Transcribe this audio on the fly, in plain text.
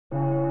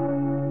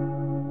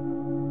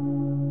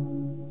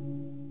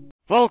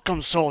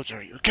Welcome,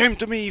 soldier. You came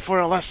to me for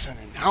a lesson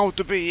in how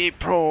to be a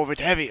pro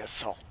with heavy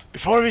assault.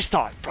 Before we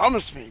start,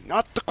 promise me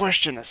not to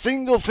question a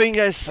single thing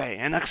I say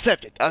and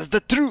accept it as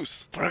the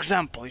truth. For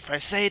example, if I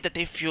say that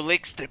if you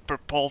lick stripper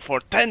pole for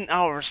 10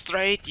 hours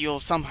straight, you'll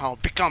somehow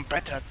become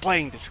better at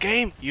playing this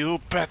game, you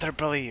better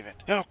believe it.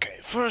 Okay,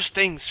 first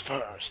things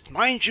first.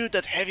 Mind you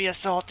that heavy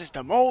assault is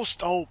the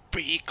most OP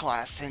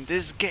class in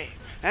this game,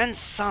 and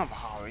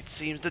somehow it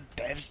seems the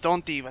devs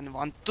don't even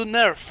want to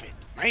nerf it.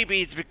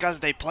 Maybe it's because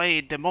they play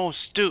it the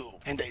most too,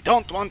 and they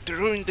don't want to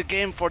ruin the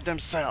game for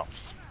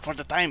themselves. For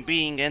the time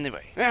being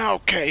anyway.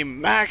 Okay,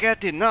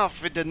 maggot,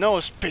 enough with the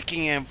nose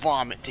picking and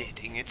vomit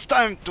eating. It's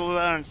time to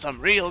learn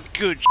some real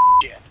good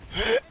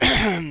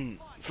shit.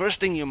 First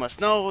thing you must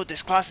know,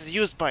 this class is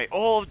used by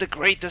all of the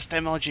greatest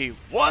MLG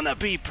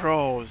wannabe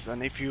pros,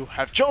 and if you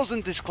have chosen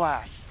this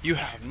class, you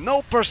have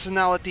no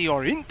personality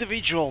or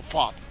individual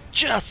thought,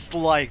 just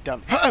like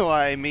them.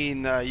 I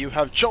mean, you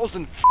have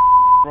chosen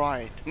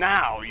right.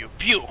 Now, you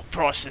puke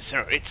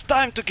processor, it's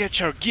time to get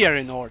your gear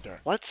in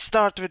order. Let's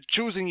start with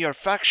choosing your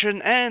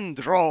faction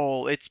and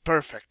roll. It's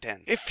perfect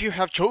then. If you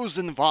have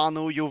chosen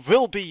Vanu, you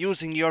will be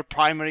using your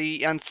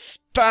primary and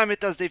spam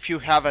it as if you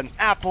have an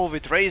apple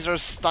with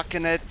razors stuck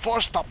in it,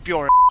 forced up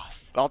your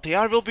ass. Well,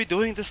 TR will be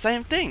doing the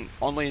same thing,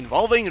 only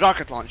involving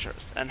rocket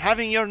launchers, and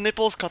having your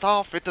nipples cut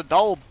off with a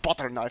dull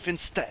butter knife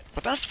instead.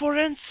 But as for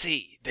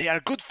NC, they are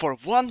good for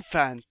one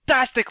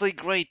fantastically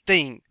great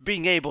thing,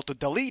 being able to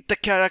delete the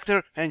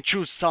character and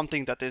choose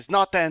something that is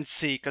not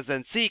NC, cause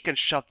NC can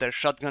shove their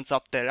shotguns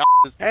up their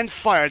asses and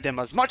fire them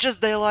as much as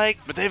they like,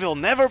 but they will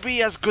never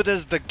be as good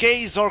as the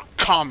gays or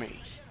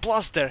commies.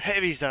 Plus their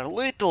heavies are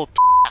little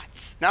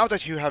twats. Now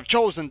that you have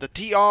chosen the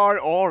TR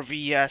or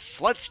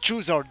VS, let's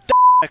choose our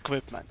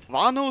equipment.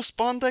 Vanu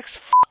Spandex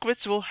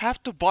fuckwits will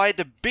have to buy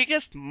the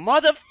biggest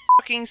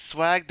motherfucking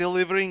swag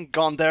delivering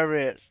gun there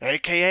is,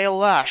 aka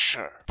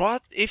Lasher.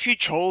 But if you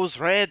chose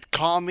red,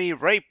 commie,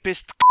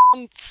 rapist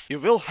cunts,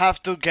 you will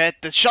have to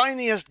get the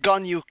shiniest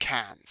gun you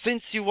can.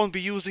 Since you won't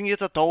be using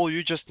it at all,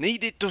 you just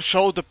need it to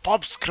show the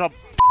pub scrub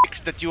dicks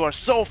that you are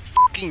so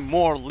fucking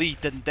more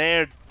elite than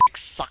their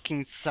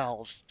sucking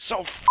selves.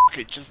 So fuck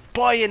it, just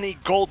buy any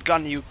gold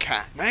gun you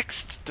can.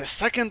 Next, the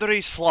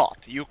secondary slot,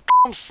 you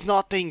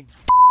cum-snotting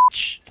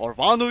bitch. For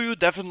Vanu you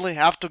definitely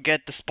have to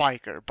get the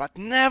spiker, but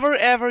never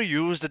ever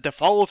use the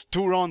default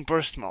 2-round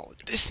burst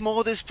mode. This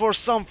mode is for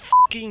some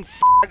fucking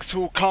fags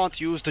who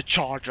can't use the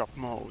charge up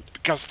mode,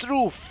 because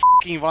true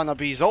fucking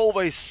wannabes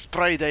always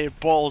spray their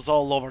balls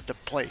all over the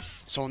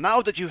place. So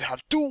now that you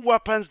have two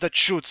weapons that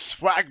shoot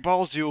swag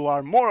balls, you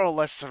are more or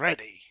less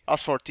ready.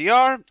 As for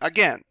TR,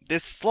 again,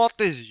 this slot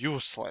is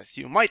useless.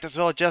 You might as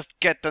well just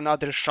get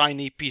another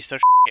shiny piece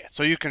of shit,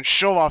 so you can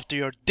show off to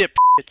your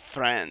dipshit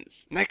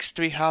friends. Next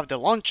we have the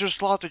launcher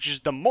slot, which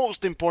is the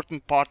most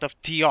important part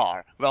of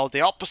TR. Well,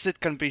 the opposite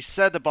can be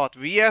said about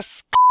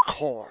VS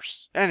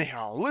horse.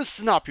 Anyhow,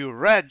 listen up you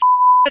red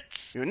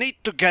shits. You need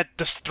to get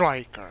the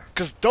striker.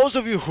 Cause those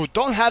of you who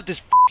don't have this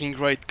fucking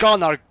great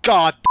gun are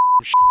goddamn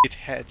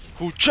shitheads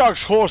who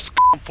chugs horse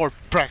for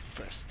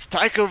breakfast.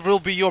 Striker will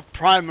be your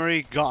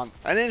primary gun,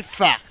 and in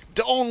fact,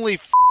 the only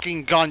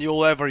fucking gun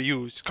you'll ever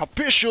use.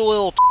 Capish, you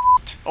little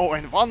shit. Oh,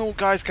 and Vanu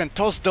guys can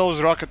toss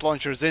those rocket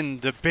launchers in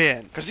the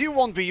bin, cause you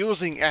won't be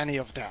using any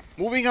of them.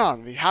 Moving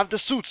on, we have the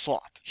suit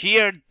slot.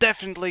 Here,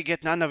 definitely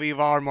get nanoweave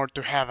armor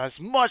to have as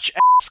much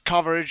ass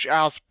coverage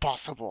as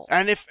possible.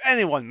 And if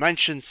anyone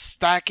mentions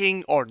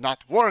stacking or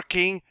not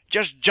working,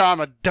 just jam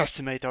a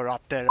decimator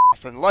up their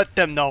ass and let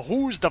them know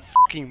who's the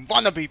fucking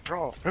wannabe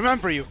pro.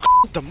 Remember you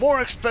the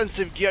more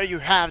expensive gear you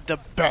have, the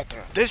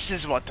better. This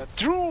is what a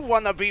true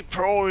wannabe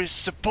pro is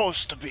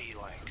supposed to be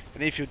like.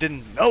 And if you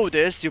didn't know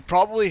this, you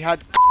probably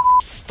had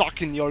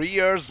stuck in your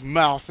ears,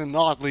 mouth and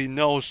oddly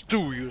nose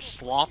too, you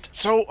slut.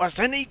 So as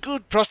any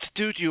good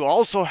prostitute, you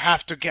also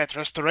have to get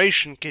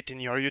restoration kit in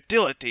your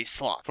utility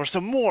slot for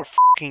some more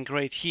fucking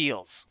great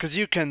heals. Cause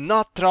you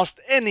cannot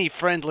trust any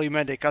friendly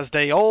medic as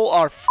they all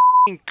are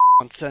fucking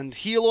cunts and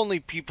heal only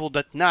people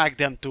that nag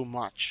them too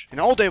much. And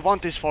all they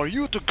want is for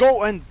you to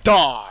go and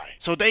die,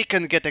 so they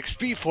can get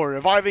XP for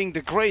reviving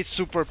the great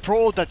super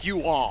pro that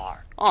you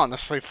are.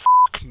 Honestly,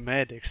 fuck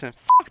medics and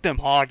fuck them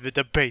hard with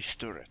the base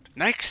turret.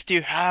 Next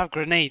you have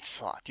grenade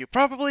slot. You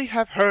probably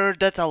have heard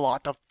that a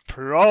lot of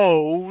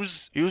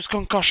pros use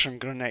concussion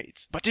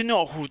grenades. But you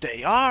know who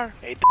they are?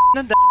 A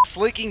and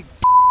slicking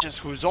bitches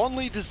whose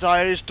only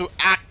desire is to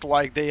act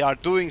like they are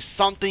doing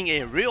something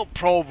a real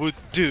pro would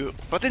do.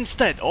 But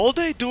instead, all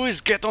they do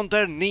is get on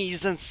their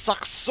knees and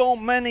suck so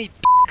many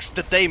dicks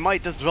that they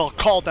might as well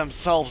call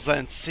themselves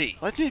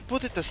NC. Let me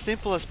put it as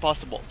simple as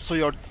possible, so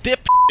your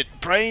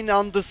dipshit brain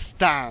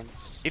understands.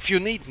 If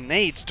you need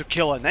nades to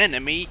kill an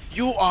enemy,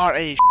 you are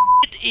a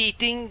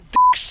shit-eating,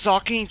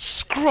 dick-sucking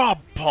scrub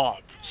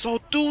pop.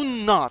 So do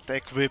not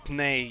equip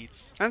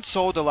nades. And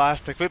so the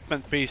last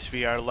equipment piece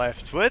we are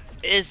left with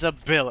is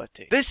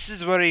ability. This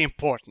is very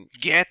important.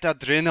 Get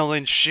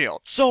adrenaline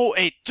shield. So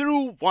a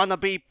true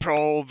wannabe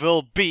pro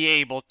will be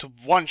able to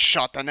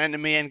one-shot an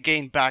enemy and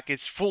gain back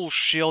its full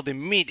shield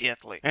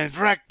immediately. And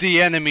wreck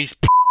the enemy's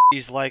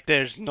like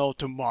there's no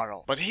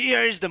tomorrow. But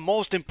here is the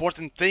most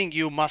important thing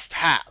you must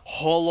have.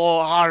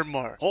 Holo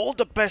armor. All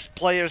the best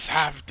players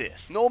have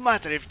this. No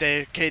matter if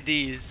their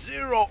KD is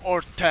 0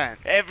 or 10.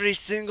 Every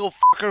single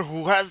fucker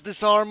who has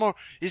this armor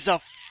is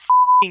a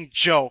fucking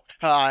joke.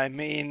 I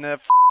mean, a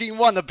fucking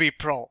wannabe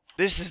pro.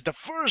 This is the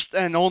first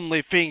and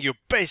only thing you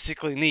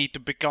basically need to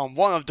become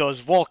one of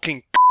those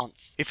walking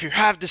cunts. If you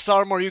have this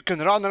armor, you can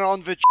run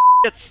around with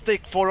shit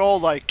stick for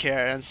all I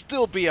care and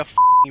still be a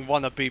fucking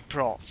wannabe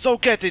pro. So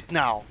get it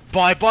now.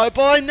 Bye bye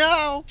bye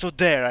now. So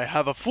there, I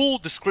have a full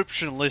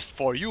description list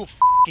for you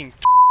fucking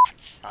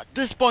twats. At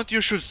this point, you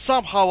should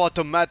somehow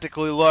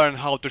automatically learn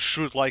how to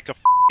shoot like a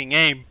fucking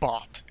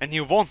aimbot. And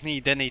you won't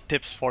need any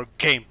tips for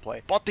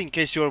gameplay. But in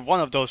case you're one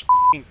of those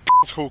fucking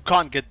who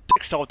can't get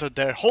dicks out of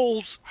their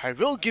holes, I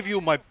will give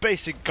you my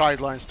basic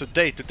guidelines to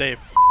day-to-day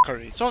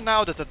fuckery. So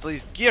now that at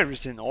least gear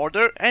is in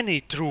order,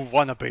 any true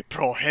wannabe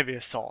pro heavy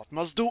assault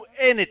must do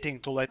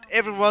anything to let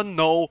everyone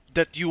know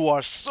that you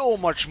are so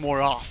much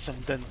more awesome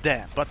than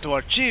them. But to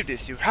achieve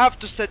this, you have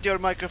to set your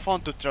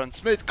microphone to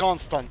transmit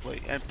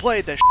constantly and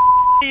play the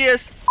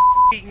shittiest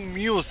fucking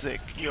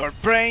music your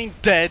brain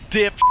dead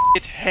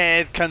dipshit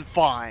head can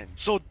find.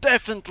 So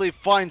definitely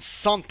find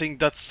something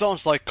that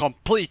sounds like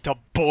complete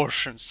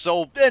abortion.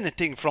 So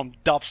anything from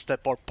dubstep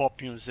or pop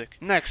music.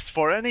 Next,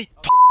 for any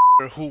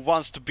who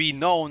wants to be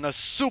known as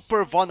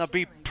super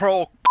wannabe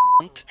pro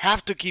cunt,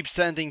 have to keep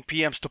sending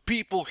PMs to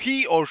people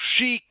he or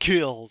she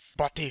kills.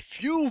 But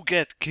if you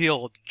get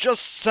killed,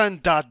 just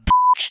send that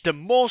bitch the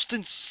most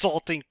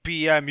insulting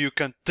PM you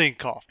can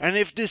think of. And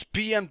if this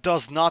PM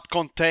does not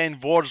contain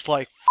words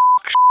like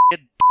fuck,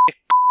 shit, dick,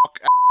 cock,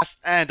 ass,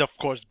 and of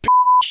course bitch,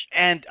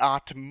 and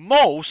at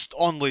most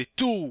only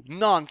 2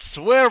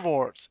 non-swear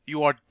words,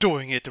 you are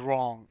doing it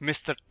wrong,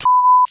 Mr.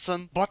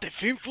 But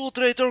if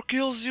Infiltrator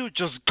kills you,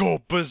 just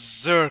go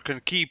berserk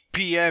and keep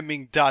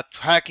PMing that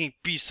hacking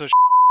piece of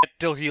shit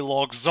till he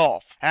logs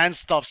off and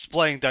stops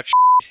playing that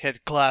shithead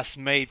class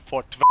made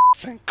for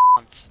twats and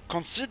cunts.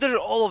 Consider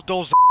all of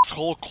those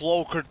asshole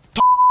cloaker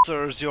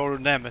tossers your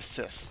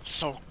nemesis.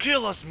 So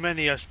kill as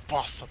many as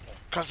possible,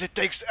 cause it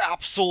takes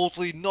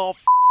absolutely no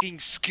fucking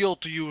skill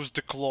to use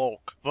the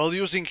cloak, while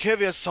using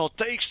heavy assault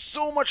takes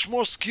so much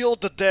more skill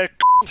that their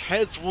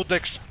heads would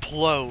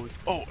explode.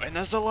 Oh, and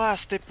as a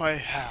last tip I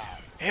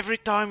have, every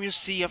time you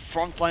see a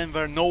frontline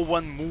where no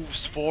one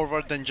moves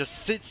forward and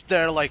just sits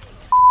there like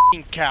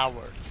fucking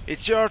cowards,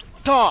 it's your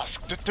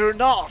task to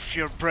turn off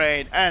your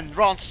brain and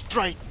run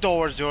straight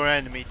towards your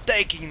enemy,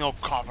 taking no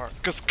cover,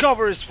 cause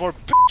cover is for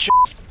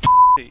bitches.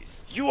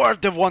 You are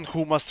the one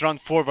who must run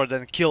forward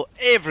and kill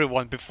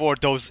everyone before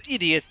those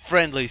idiot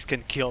friendlies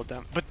can kill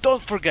them. But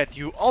don't forget,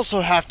 you also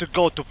have to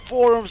go to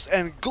forums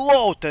and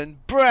gloat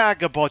and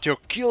brag about your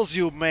kills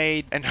you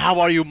made and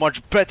how are you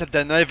much better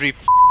than every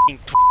f***ing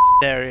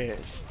there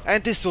is.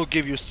 And this will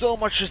give you so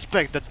much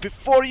respect that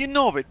before you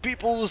know it,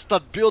 people will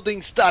start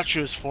building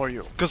statues for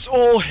you. Cause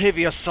all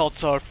heavy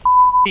assaults are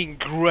f***ing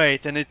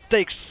great and it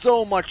takes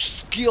so much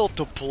skill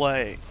to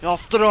play.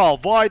 After all,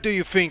 why do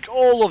you think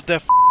all of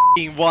the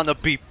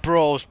wannabe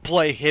pros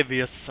play heavy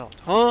assault,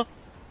 huh?